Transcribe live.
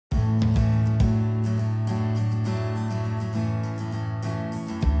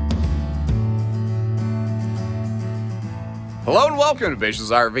Hello and welcome to Bish's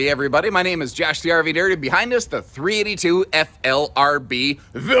RV, everybody. My name is Josh the RV Nerd, and behind us, the 382 FLRB,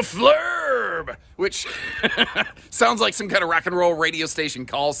 the Flurb, which sounds like some kind of rock and roll radio station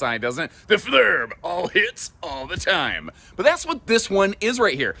call sign, doesn't it? The Flurb, all hits, all the time. But that's what this one is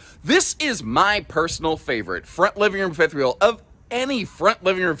right here. This is my personal favorite front living room fifth wheel of any front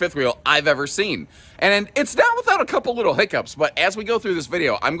living room fifth wheel I've ever seen. And it's not without a couple little hiccups, but as we go through this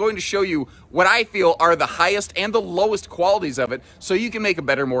video, I'm going to show you what I feel are the highest and the lowest qualities of it so you can make a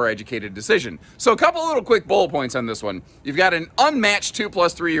better, more educated decision. So a couple little quick bullet points on this one. You've got an unmatched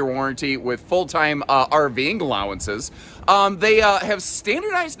 2+ 3 year warranty with full-time RVing allowances. They have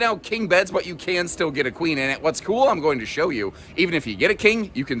standardized now king beds, but you can still get a queen in it. What's cool, I'm going to show you, even if you get a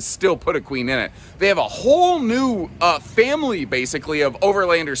king, you can still put a queen in it. They have a whole new family, basically, of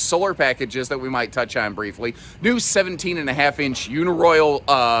Overlander solar packages that we might touch on briefly. New 17.5-inch Uniroyal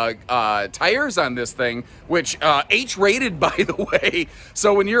tires on this thing, which H-rated, by the way.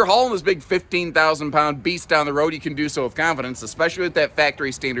 So when you're hauling this big 15,000-pound beast down the road, you can do so with confidence, especially with that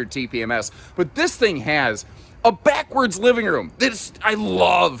factory standard TPMS. But this thing has a backwards living room that I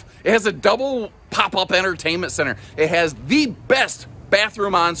love. It has a double pop-up entertainment center. It has the best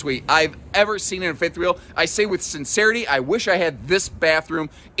bathroom ensuite I've ever seen in a fifth wheel. I say with sincerity, I wish I had this bathroom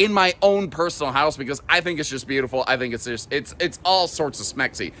in my own personal house because I think it's just beautiful. I think it's just, it's all sorts of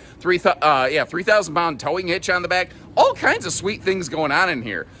smexy. 3,000-pound towing hitch on the back. All kinds of sweet things going on in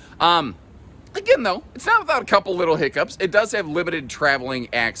here. Again, though, it's not without a couple little hiccups. It does have limited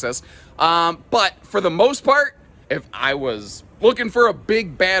traveling access. But for the most part, if I was looking for a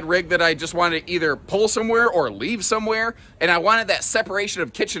big bad rig that I just wanted to either pull somewhere or leave somewhere, and I wanted that separation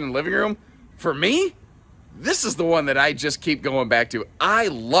of kitchen and living room, for me, this is the one that I just keep going back to. I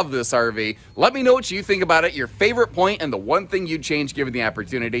love this RV. Let me know what you think about it, your favorite point, and the one thing you'd change given the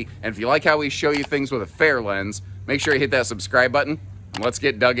opportunity. And if you like how we show you things with a fair lens, make sure you hit that subscribe button, and let's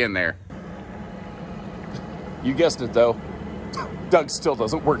get dug in there. You guessed it, though. Doug still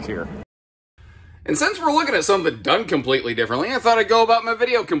doesn't work here. And since we're looking at something done completely differently, I thought I'd go about my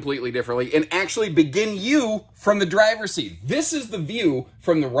video completely differently and actually begin you from the driver's seat. This is the view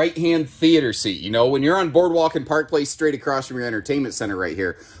from the right-hand theater seat. You know, when you're on Boardwalk and Park Place straight across from your entertainment center right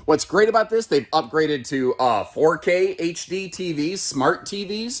here. What's great about this, they've upgraded to 4K HD TVs, smart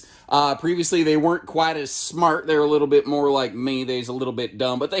TVs. Previously, they weren't quite as smart. They're a little bit more like me. They's a little bit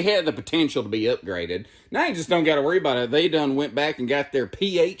dumb, but they had the potential to be upgraded. Now you just don't got to worry about it. They done went back and got their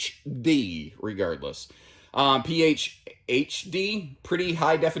PhD regardless. PHD, pretty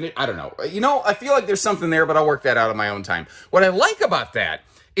high definition. I don't know. You know, I feel like there's something there, but I'll work that out on my own time. What I like about that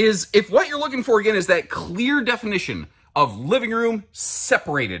is if what you're looking for, again, is that clear definition of living room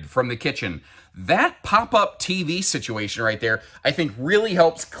separated from the kitchen. That pop-up TV situation right there, I think really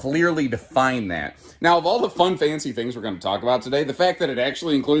helps clearly define that. Now, of all the fun, fancy things we're going to talk about today, the fact that it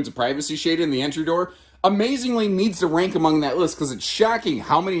actually includes a privacy shade in the entry door amazingly needs to rank among that list because it's shocking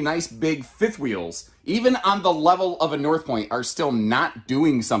how many nice big fifth wheels, even on the level of a North Point, are still not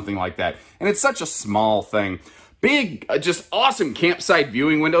doing something like that. And it's such a small thing. Big, just awesome campsite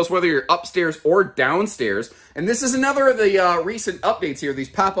viewing windows, whether you're upstairs or downstairs. And this is another of the recent updates here, these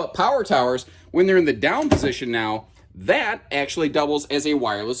pop-up power towers. When they're in the down position now, that actually doubles as a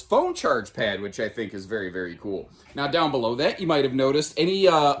wireless phone charge pad, which I think is very, very cool. Now, down below that, you might have noticed any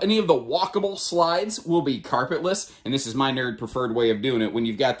of the walkable slides will be carpetless, and this is my nerd preferred way of doing it, when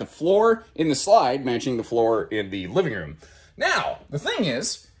you've got the floor in the slide matching the floor in the living room. Now, the thing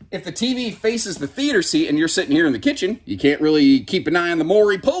is, if the TV faces the theater seat and you're sitting here in the kitchen, you can't really keep an eye on the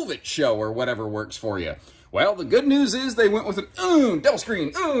Maury Povich show or whatever works for you. Well, the good news is they went with an double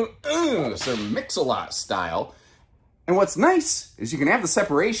screen, so Mix-a-Lot style. And what's nice is you can have the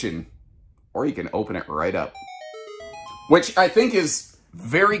separation, or you can open it right up. Which I think is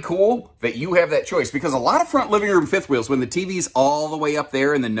very cool that you have that choice, because a lot of front living room fifth wheels, when the TV's all the way up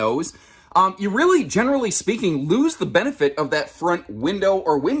there in the nose, you really, generally speaking, lose the benefit of that front window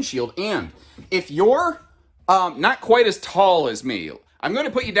or windshield. And if you're not quite as tall as me, I'm going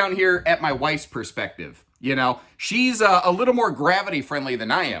to put you down here at my wife's perspective. You know, she's a little more gravity friendly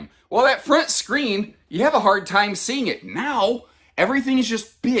than I am. Well, that front screen, you have a hard time seeing it. Now, everything is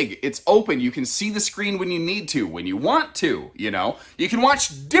just big. It's open. You can see the screen when you need to, when you want to, you know. You can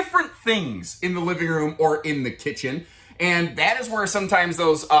watch different things in the living room or in the kitchen. And that is where sometimes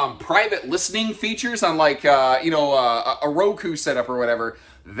those private listening features on like, a Roku setup or whatever,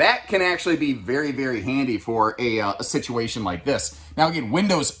 that can actually be very, very handy for a situation like this. Now, again,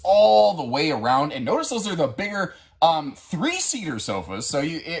 windows all the way around. And notice those are the bigger Three-seater sofas. So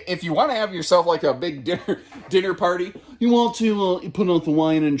if you want to have yourself like a big dinner party, you want to you put out the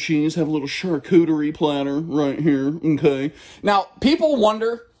wine and cheese, have a little charcuterie platter right here. Okay. Now, people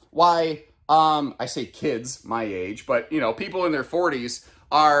wonder why, I say kids my age, but, people in their 40s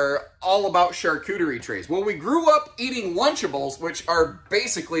are all about charcuterie trays. Well, we grew up eating Lunchables, which are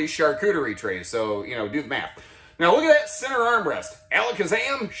basically charcuterie trays. So, do the math. Now, look at that center armrest.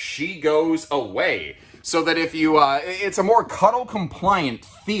 Alakazam, she goes away. So that if you, it's a more cuddle-compliant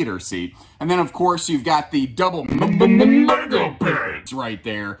theater seat. And then, of course, you've got the double mega beds right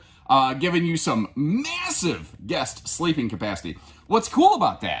there, giving you some massive guest sleeping capacity. What's cool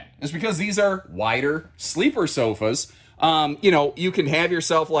about that is because these are wider sleeper sofas. You can have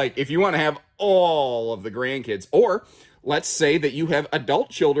yourself, like, if you want to have all of the grandkids, or let's say that you have adult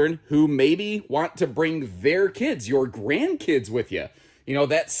children who maybe want to bring their kids, your grandkids, with you.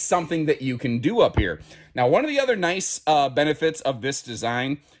 That's something that you can do up here. Now, one of the other nice benefits of this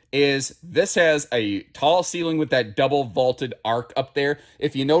design is this has a tall ceiling with that double vaulted arc up there.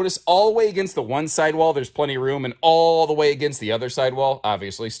 If you notice, all the way against the one side wall, there's plenty of room, and all the way against the other side wall,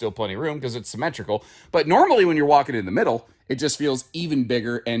 obviously still plenty of room because it's symmetrical. But normally when you're walking in the middle, it just feels even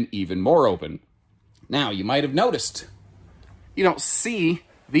bigger and even more open. Now, you might have noticed, you don't see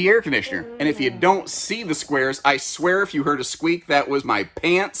the air conditioner. And if you don't see the squares, I swear if you heard a squeak, that was my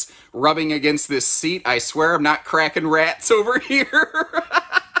pants rubbing against this seat. I swear I'm not cracking rats over here.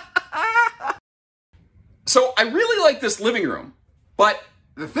 So I really like this living room, but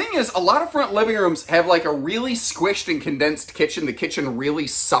the thing is, a lot of front living rooms have like a really squished and condensed kitchen. The kitchen really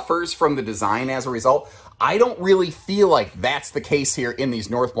suffers from the design as a result. I don't really feel like that's the case here in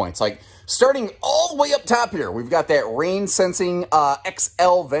these North Points. Like, starting all the way up top here, we've got that rain-sensing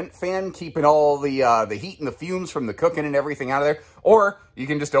XL vent fan, keeping all the heat and the fumes from the cooking and everything out of there. Or you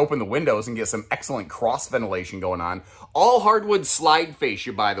can just open the windows and get some excellent cross ventilation going on. All hardwood slide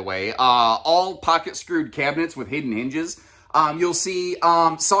fascia, by the way. All pocket-screwed cabinets with hidden hinges. You'll see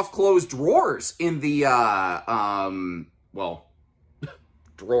soft-closed drawers in the,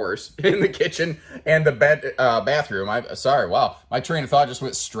 drawers in the kitchen and the bathroom. Sorry, wow. My train of thought just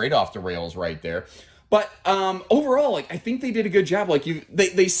went straight off the rails right there. But overall, like, I think they did a good job. Like,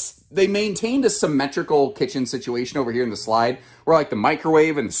 they maintained a symmetrical kitchen situation over here in the slide, where like the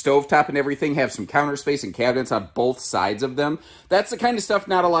microwave and the stovetop and everything have some counter space and cabinets on both sides of them. That's the kind of stuff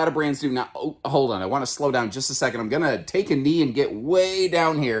not a lot of brands do. Now, hold on, I want to slow down just a second. I'm gonna take a knee and get way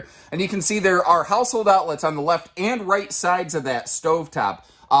down here, and you can see there are household outlets on the left and right sides of that stovetop.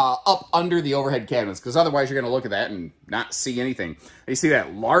 Up under the overhead cabinets, because otherwise you're going to look at that and not see anything. You see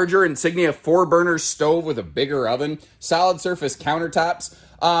that larger Insignia 4-burner stove with a bigger oven, solid surface countertops,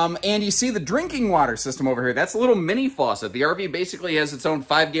 and you see the drinking water system over here. That's a little mini faucet. The RV basically has its own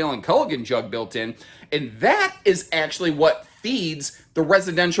 5-gallon Culligan jug built in, and that is actually what feeds the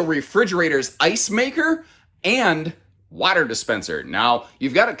residential refrigerator's ice maker and water dispenser. Now,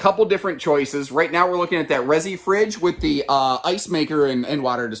 you've got a couple different choices. Right now, we're looking at that Resi fridge with the ice maker and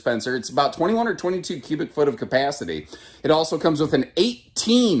water dispenser. It's about 21 or 22 cubic foot of capacity. It also comes with an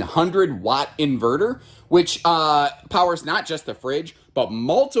 1,800-watt inverter, which powers not just the fridge, but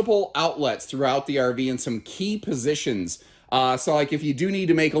multiple outlets throughout the RV in some key positions. So, like, if you do need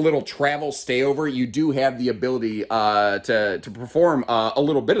to make a little travel stayover, you do have the ability to perform a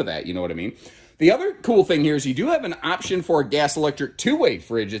little bit of that, you know what I mean? The other cool thing here is you do have an option for a gas-electric two-way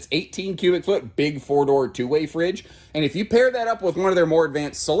fridge. It's 18 cubic foot, big 4-door two-way fridge. And if you pair that up with one of their more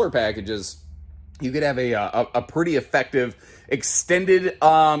advanced solar packages, you could have a pretty effective, extended,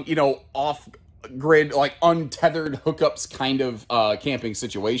 off-grid, like untethered hookups kind of camping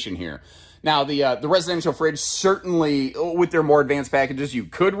situation here. Now, the residential fridge, certainly, with their more advanced packages, you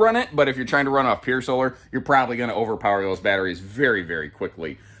could run it. But if you're trying to run off pure solar, you're probably going to overpower those batteries very, very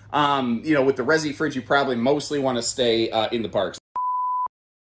quickly. With the Resi fridge, you probably mostly want to stay in the parks.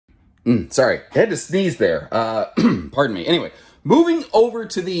 Sorry, I had to sneeze there. Pardon me. Anyway, moving over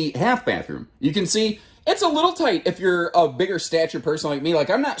to the half bathroom, you can see it's a little tight if you're a bigger stature person like me. Like,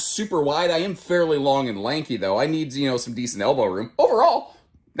 I'm not super wide. I am fairly long and lanky, though. I need, some decent elbow room. Overall,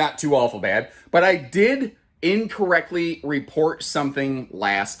 not too awful bad. But I did incorrectly report something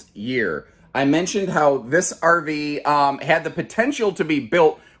last year. I mentioned how this RV had the potential to be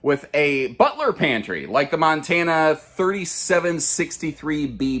built with a butler pantry, like the Montana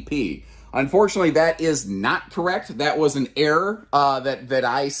 3763 BP. Unfortunately, that is not correct. That was an error that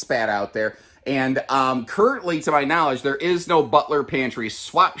I spat out there. And currently, to my knowledge, there is no butler pantry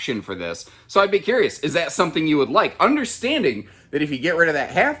swaption for this. So I'd be curious, is that something you would like? Understanding that if you get rid of that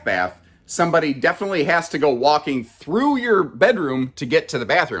half bath, somebody definitely has to go walking through your bedroom to get to the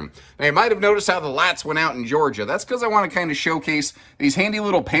bathroom. Now, you might have noticed how the lights went out in Georgia. That's because I want to kind of showcase these handy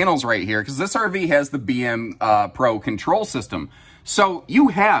little panels right here, because this RV has the BM Pro control system. So you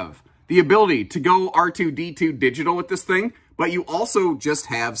have the ability to go R2-D2 digital with this thing, but you also just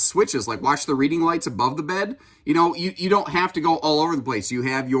have switches, like watch the reading lights above the bed. You know, you don't have to go all over the place. You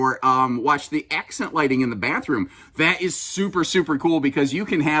have your, watch the accent lighting in the bathroom. That is super, super cool because you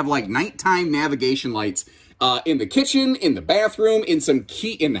can have like nighttime navigation lights in the kitchen, in the bathroom, in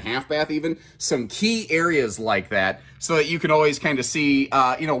the half bath even, some key areas like that, so that you can always kind of see,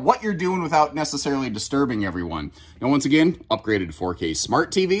 you know, what you're doing without necessarily disturbing everyone. Now, once again, upgraded to 4K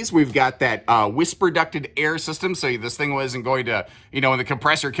smart TVs. We've got that whisper ducted air system, so this thing isn't going to, you know, when the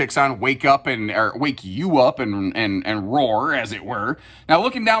compressor kicks on, wake you up and roar, as it were. Now,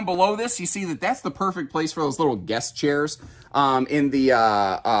 looking down below this, you see that that's the perfect place for those little guest chairs in the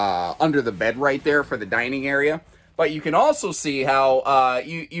under the bed right there for the dining area. But you can also see how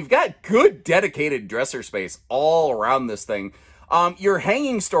you've got good dedicated dresser space all around this thing. Your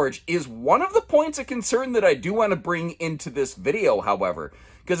hanging storage is one of the points of concern that I do want to bring into this video, however.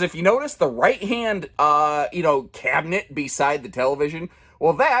 Because if you notice the right-hand, you know, cabinet beside the television,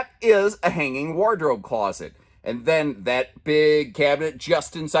 well, that is a hanging wardrobe closet. And then that big cabinet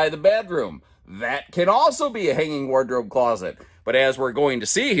just inside the bedroom, that can also be a hanging wardrobe closet. But as we're going to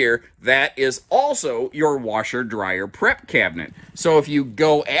see here, that is also your washer-dryer prep cabinet. So if you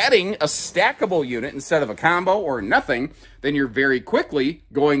go adding a stackable unit instead of a combo or nothing, then you're very quickly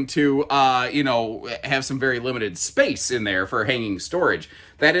going to, you know, have some very limited space in there for hanging storage.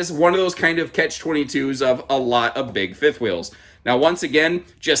 That is one of those kind of catch-22s of a lot of big fifth wheels. Now, once again,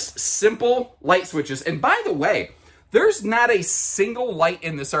 just simple light switches. And by the way, there's not a single light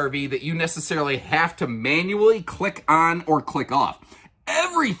in this RV that you necessarily have to manually click on or click off.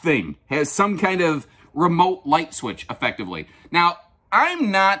 Everything has some kind of remote light switch, effectively. Now,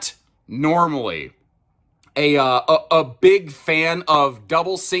 I'm not normally a big fan of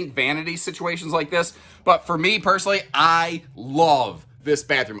double sync vanity situations like this, but for me personally, I love this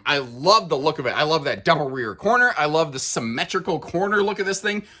bathroom. I love the look of it. I love that double rear corner. I love the symmetrical corner look of this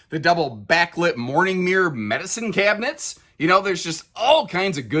thing. The double backlit morning mirror medicine cabinets. You know, there's just all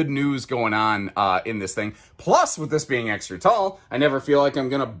kinds of good news going on in this thing. Plus, with this being extra tall, I never feel like I'm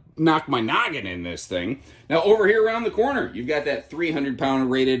going to knock my noggin in this thing. Now, over here around the corner, you've got that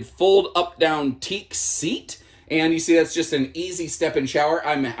 300-pound rated fold up-down teak seat. And you see that's just an easy step-in shower.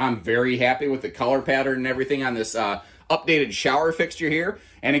 I'm very happy with the color pattern and everything on this updated shower fixture here.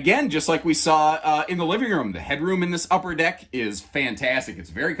 And again, just like we saw in the living room, the headroom in this upper deck is fantastic. It's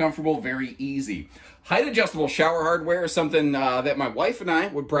very comfortable, very easy. Height adjustable shower hardware is something that my wife and I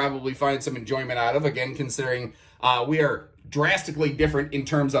would probably find some enjoyment out of, again, considering we are drastically different in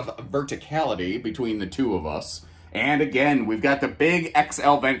terms of verticality between the two of us. And again, we've got the big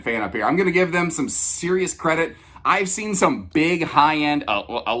XL vent fan up here. I'm going to give them some serious credit. I've seen some big high-end,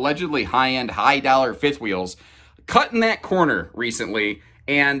 allegedly high-end, high-dollar fifth wheels cutting that corner recently,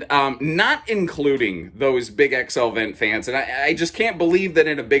 and not including those big XL vent fans. And I just can't believe that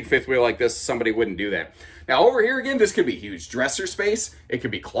in a big fifth wheel like this, somebody wouldn't do that. Now, over here again, this could be huge dresser space. It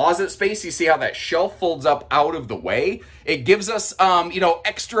could be closet space. You see how that shelf folds up out of the way? It gives us, you know,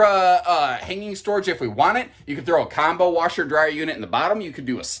 extra hanging storage if we want it. You could throw a combo washer-dryer unit in the bottom. You could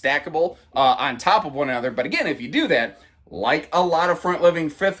do a stackable on top of one another. But again, if you do that, like a lot of front living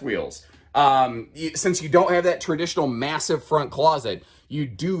fifth wheels, since you don't have that traditional massive front closet, you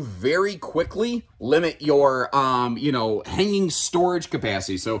do very quickly limit your, you know, hanging storage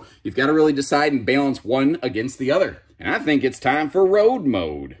capacity. So you've got to really decide and balance one against the other. And I think it's time for road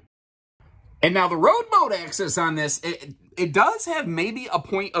mode. And now the road mode access on this, it does have maybe a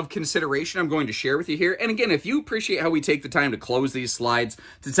point of consideration I'm going to share with you here. And again, if you appreciate how we take the time to close these slides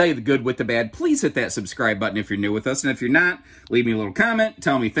to tell you the good with the bad, please hit that subscribe button if you're new with us. And if you're not, leave me a little comment,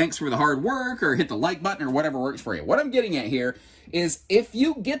 tell me thanks for the hard work, or hit the like button or whatever works for you. What I'm getting at here is if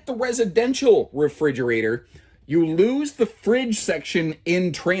you get the residential refrigerator, you lose the fridge section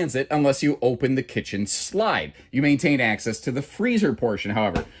in transit unless you open the kitchen slide. You maintain access to the freezer portion,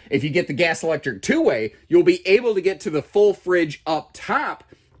 however. If you get the gas electric two-way, you'll be able to get to the full fridge up top,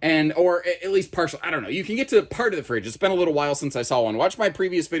 and or at least partial. I don't know. You can get to part of the fridge. It's been a little while since I saw one. Watch my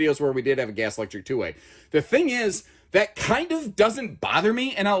previous videos where we did have a gas electric two-way. The thing is, that kind of doesn't bother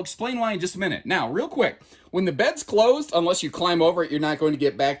me, and I'll explain why in just a minute. Now, real quick, when the bed's closed, unless you climb over it, you're not going to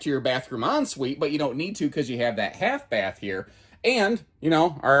get back to your bathroom ensuite, but you don't need to because you have that half bath here. And, you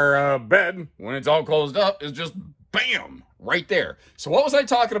know, our bed, when it's all closed up, is just bam, right there. So what was I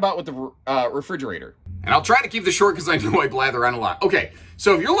talking about with the refrigerator? And I'll try to keep this short because I know I blather on a lot. Okay,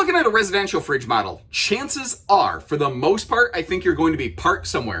 so if you're looking at a residential fridge model, chances are, for the most part, I think you're going to be parked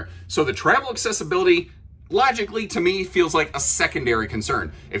somewhere. So the travel accessibility, logically, to me, feels like a secondary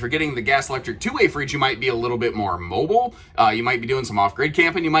concern. If you're getting the gas electric two-way fridge, you might be a little bit more mobile. You might be doing some off-grid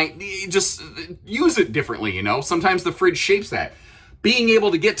camping. You might just use it differently, you know? Sometimes the fridge shapes that. Being able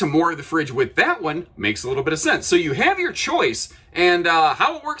to get to more of the fridge with that one makes a little bit of sense. So you have your choice, and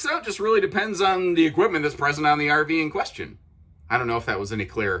how it works out just really depends on the equipment that's present on the RV in question. I don't know if that was any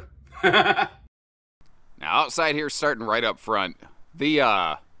clearer. Now outside here, starting right up front,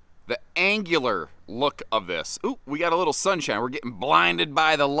 the angular look of this. Ooh, we got a little sunshine. We're getting blinded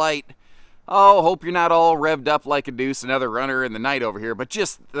by the light. Oh, hope you're not all revved up like a deuce, another runner in the night over here, but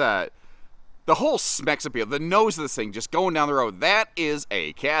just the whole Smex appeal, the nose of this thing just going down the road, that is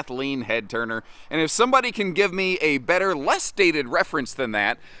a Kathleen head turner. And if somebody can give me a better, less dated reference than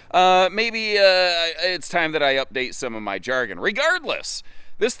that, maybe it's time that I update some of my jargon. Regardless,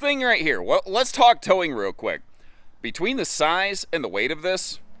 this thing right here, well, let's talk towing real quick. Between the size and the weight of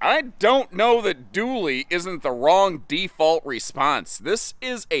this, I don't know that dually isn't the wrong default response. This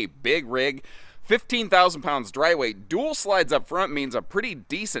is a big rig. 15,000 pounds dry weight, dual slides up front means a pretty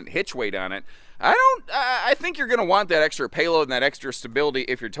decent hitch weight on it. I think you're going to want that extra payload and that extra stability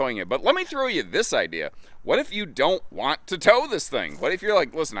if you're towing it. But let me throw you this idea. What if you don't want to tow this thing? What if you're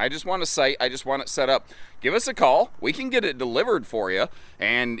like, listen, I just want a site, I just want it set up. Give us a call. We can get it delivered for you.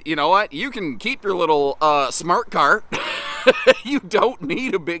 And you know what? You can keep your little smart car. You don't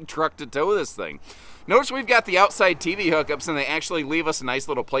need a big truck to tow this thing. Notice we've got the outside TV hookups, and they actually leave us a nice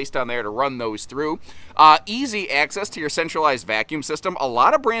little place down there to run those through. Easy access to your centralized vacuum system. A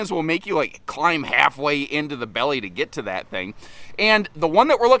lot of brands will make you like climb halfway into the belly to get to that thing. And the one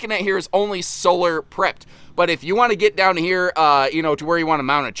that we're looking at here is only solar prepped. But if you want to get down here, you know, to where you want to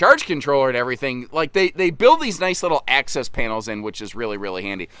mount a charge controller and everything, like they build these nice little access panels in, which is really, really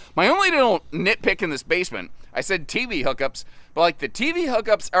handy. My only little nitpick in this basement, I said TV hookups, but like the TV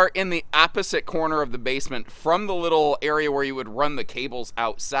hookups are in the opposite corner of the basement from the little area where you would run the cables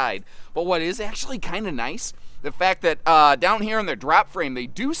outside. But what is actually kind of nice, the fact that down here in the drop frame, they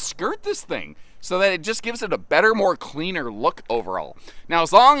do skirt this thing, so that it just gives it a better, more cleaner look overall. Now,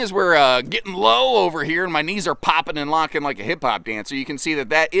 as long as we're getting low over here and my knees are popping and locking like a hip-hop dancer, you can see that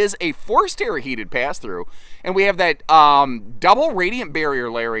that is a forced air heated pass-through. And we have that double radiant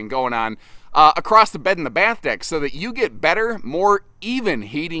barrier layering going on across the bed and the bath deck, so that you get better, more even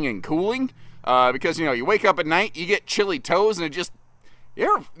heating and cooling. Because, you know, you wake up at night, you get chilly toes, and it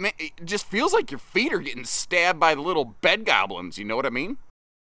just feels like your feet are getting stabbed by the little bed goblins, you know what I mean?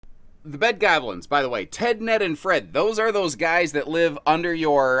 The bed goblins, by the way, Ted, Ned, and Fred, those are those guys that live under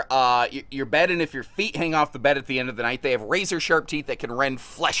your bed, and if your feet hang off the bed at the end of the night, they have razor-sharp teeth that can rend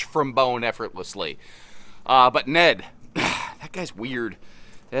flesh from bone effortlessly. But Ned, that guy's weird.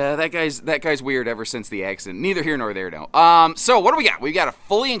 That guy's weird ever since the accident. Neither here nor there, no. So what do we got? We've got a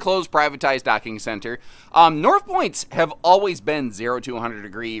fully enclosed privatized docking center. North Points have always been 0 to 100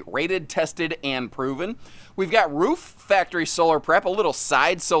 degree rated, tested, and proven. We've got roof factory solar prep, a little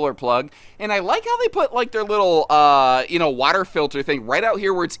side solar plug, and I like how they put like their little, you know, water filter thing right out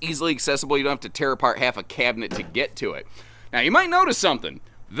here where it's easily accessible. You don't have to tear apart half a cabinet to get to it. Now you might notice something.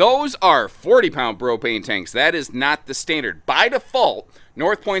 Those are 40-pound propane tanks. That is not the standard. By default,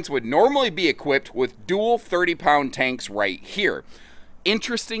 North Points would normally be equipped with dual 30-pound tanks right here.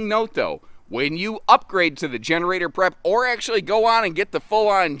 Interesting note, though, when you upgrade to the generator prep or actually go on and get the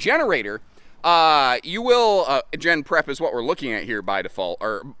full-on generator, you will, gen prep is what we're looking at here by default,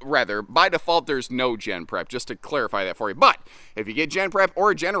 or rather, by default, there's no gen prep, just to clarify that for you. But if you get gen prep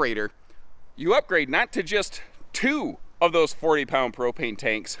or a generator, you upgrade not to just 2 of those 40-pound propane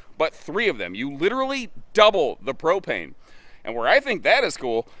tanks, but 3 of them. You literally double the propane. And where I think that is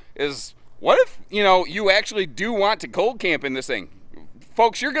cool is, what if, you know, you actually do want to cold camp in this thing?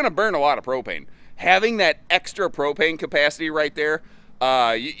 Folks, you're going to burn a lot of propane. Having that extra propane capacity right there,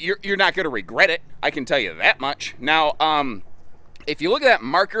 you're not going to regret it. I can tell you that much. Now, if you look at that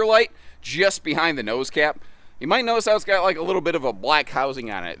marker light just behind the nose cap, you might notice how it's got like a little bit of a black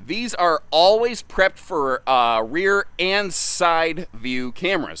housing on it. These are always prepped for rear and side view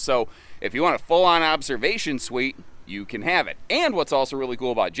cameras. So if you want a full-on observation suite, you can have it. And what's also really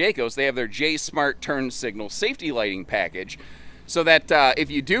cool about Jayco is they have their J-Smart turn signal safety lighting package, so that if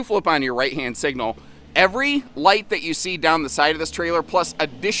you do flip on your right-hand signal, every light that you see down the side of this trailer, plus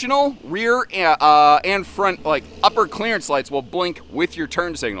additional rear and front, like upper clearance lights, will blink with your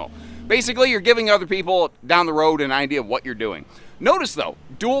turn signal. Basically, you're giving other people down the road an idea of what you're doing. Notice, though,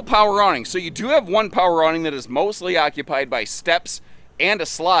 dual power awning. So you do have one power awning that is mostly occupied by steps and a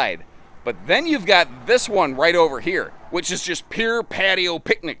slide. But then you've got this one right over here, which is just pure patio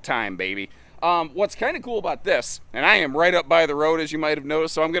picnic time, baby. What's kind of cool about this, and I am right up by the road, as you might have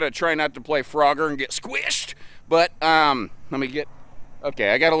noticed, so I'm going to try not to play Frogger and get squished. But let me get,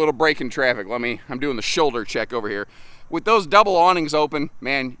 okay, I got a little break in traffic. I'm doing the shoulder check over here. With those double awnings open,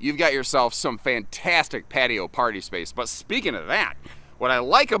 man, you've got yourself some fantastic patio party space. But speaking of that, what I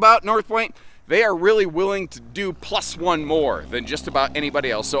like about North Point, they are really willing to do plus one more than just about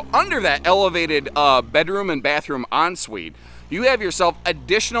anybody else. So under that elevated bedroom and bathroom ensuite, you have yourself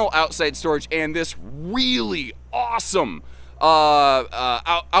additional outside storage and this really awesome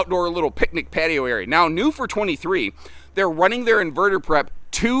outdoor little picnic patio area. Now, new for 23, they're running their inverter prep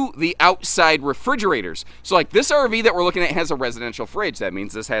to the outside refrigerators. So like this RV that we're looking at has a residential fridge. That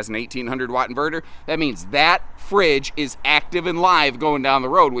means this has an 1800 watt inverter. That means that fridge is active and live going down the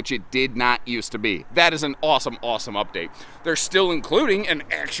road, which it did not used to be. That is an awesome, awesome update. They're still including an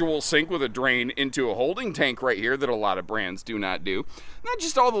actual sink with a drain into a holding tank right here that a lot of brands do not do. Not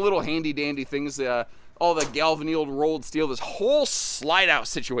just all the little handy dandy things, all the galvanized rolled steel, this whole slide out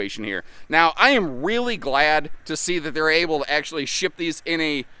situation here. Now, I am really glad to see that they're able to actually ship these in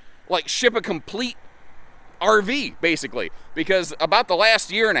a, like ship a complete RV, basically. Because about the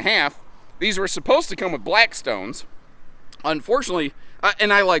last year and a half, these were supposed to come with Blackstones. Unfortunately,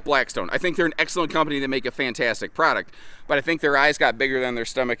 and I like Blackstone. I think they're an excellent company that make a fantastic product, but I think their eyes got bigger than their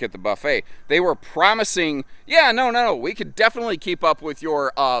stomach at the buffet. They were promising, yeah, no, we could definitely keep up with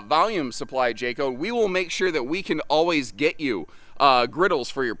your volume supply, Jayco. We will make sure that we can always get you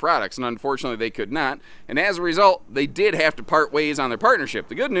griddles for your products, and unfortunately they could not. And as a result, they did have to part ways on their partnership.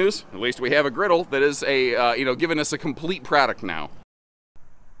 The good news, at least we have a griddle that is giving us a complete product now.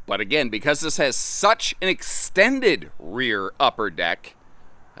 But again, because this has such an extended rear upper deck,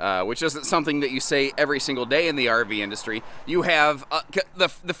 which isn't something that you say every single day in the RV industry, you have,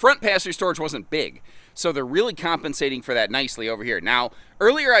 the front passenger storage wasn't big. So they're really compensating for that nicely over here. Now,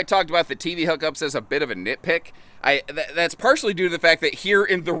 earlier I talked about the TV hookups as a bit of a nitpick. That's partially due to the fact that here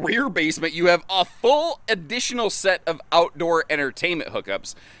in the rear basement, you have a full additional set of outdoor entertainment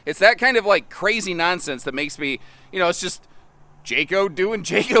hookups. It's that kind of like crazy nonsense that makes me, it's just Jayco doing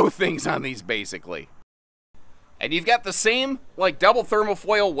Jayco things on these, basically. And you've got the same, like, double thermal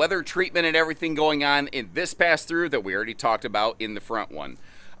foil weather treatment and everything going on in this pass-through that we already talked about in the front one.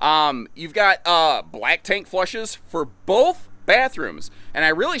 You've got black tank flushes for both bathrooms. And I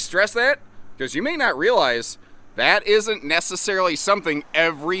really stress that because you may not realize that isn't necessarily something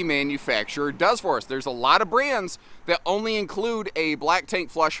every manufacturer does for us. There's a lot of brands that only include a black tank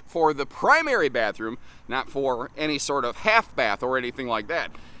flush for the primary bathroom, not for any sort of half bath or anything like that.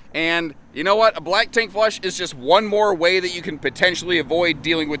 And you know what? A black tank flush is just one more way that you can potentially avoid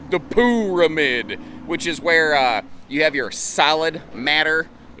dealing with the pyramid, which is where you have your solid matter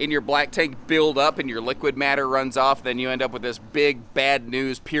in your black tank build up and your liquid matter runs off. Then you end up with this big bad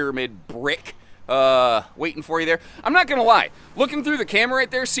news pyramid brick waiting for you there. I'm not gonna lie, looking through the camera right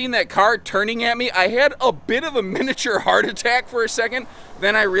there, seeing that car turning at me, I had a bit of a miniature heart attack for a second.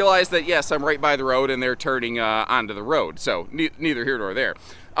 Then I realized that yes, I'm right by the road and they're turning onto the road, so neither here nor there.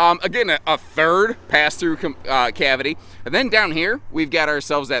 Again, a third pass-through cavity. And then down here, we've got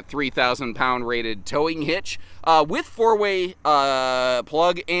ourselves that 3,000 pound rated towing hitch with 4-way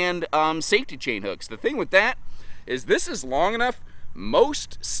plug and safety chain hooks. The thing with that is this is long enough.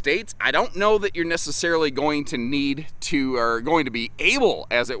 Most states, I don't know that you're necessarily going to need to, or going to be able,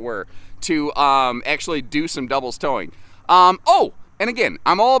 as it were, to actually do some doubles towing. Oh, and again,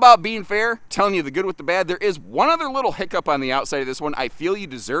 I'm all about being fair, telling you the good with the bad. There is one other little hiccup on the outside of this one I feel you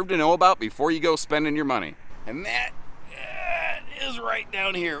deserve to know about before you go spending your money. And that is right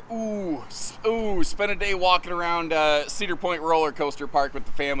down here. Ooh, spent a day walking around Cedar Point roller coaster park with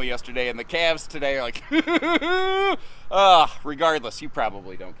the family yesterday, and the calves today are like, regardless, you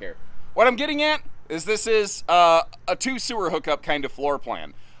probably don't care. What I'm getting at is this is a 2 sewer hookup kind of floor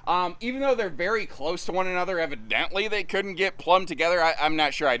plan. Even though they're very close to one another, evidently they couldn't get plumbed together. I'm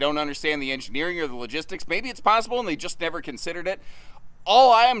not sure. I don't understand the engineering or the logistics. Maybe it's possible and they just never considered it.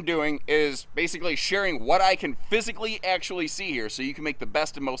 All I am doing is basically sharing what I can physically actually see here so you can make the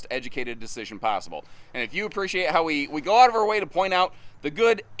best and most educated decision possible. And if you appreciate how we go out of our way to point out the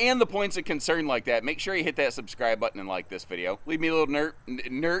good and the points of concern like that, make sure you hit that subscribe button and like this video. Leave me a little note.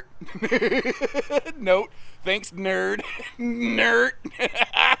 Thanks, nerd. And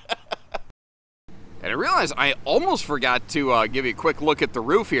I realize I almost forgot to give you a quick look at the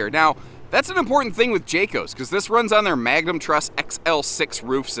roof here. Now, that's an important thing with Jayco's because this runs on their Magnum Truss XL6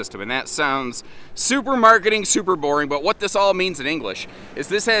 roof system, and that sounds super marketing, super boring, but what this all means in English is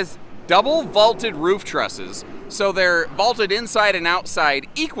this has double vaulted roof trusses, so they're vaulted inside and outside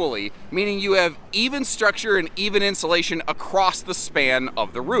equally, meaning you have even structure and even insulation across the span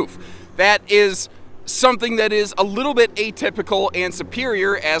of the roof. That is something that is a little bit atypical and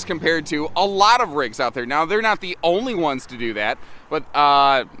superior as compared to a lot of rigs out there. Now, they're not the only ones to do that, but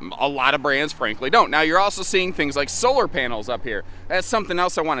a lot of brands frankly don't. Now, you're also seeing things like solar panels up here. That's something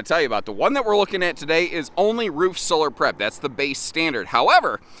else I want to tell you about. The one that we're looking at today is only roof solar prep. That's the base standard.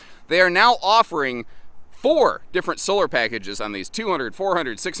 However, they are now offering 4 different solar packages on these: 200,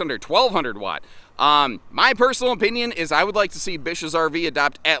 400, 600, 1200 watt. My personal opinion is I would like to see Bish's RV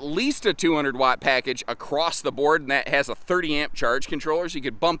adopt at least a 200 watt package across the board, and that has a 30 amp charge controller, so you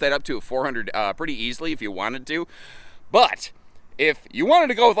could bump that up to a 400 pretty easily if you wanted to. But if you wanted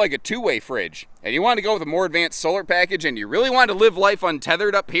to go with like a 2-way fridge, and you wanted to go with a more advanced solar package, and you really wanted to live life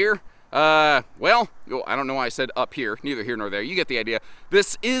untethered up here, well, I don't know why I said up here, neither here nor there. You get the idea.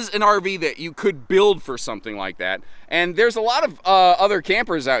 This is an RV that you could build for something like that. And there's a lot of other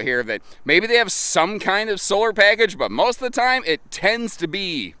campers out here that maybe they have some kind of solar package, but most of the time it tends to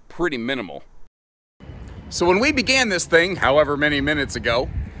be pretty minimal. So when we began this thing, however many minutes ago,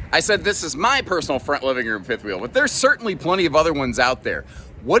 I said this is my personal front living room fifth wheel, but there's certainly plenty of other ones out there.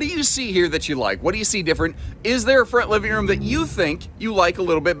 What do you see here that you like? What do you see different? Is there a front living room that you think you like a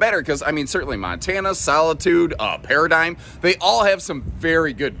little bit better? Because, I mean, certainly Montana, Solitude, Paradigm, they all have some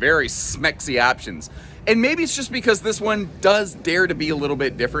very good, very smexy options. And maybe it's just because this one does dare to be a little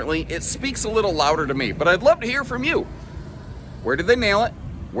bit differently. It speaks a little louder to me, but I'd love to hear from you. Where did they nail it?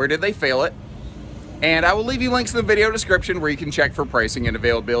 Where did they fail it? And I will leave you links in the video description where you can check for pricing and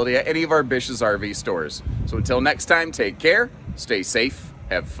availability at any of our Bish's RV stores. So until next time, take care, stay safe,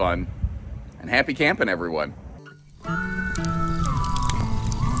 have fun, and happy camping, everyone.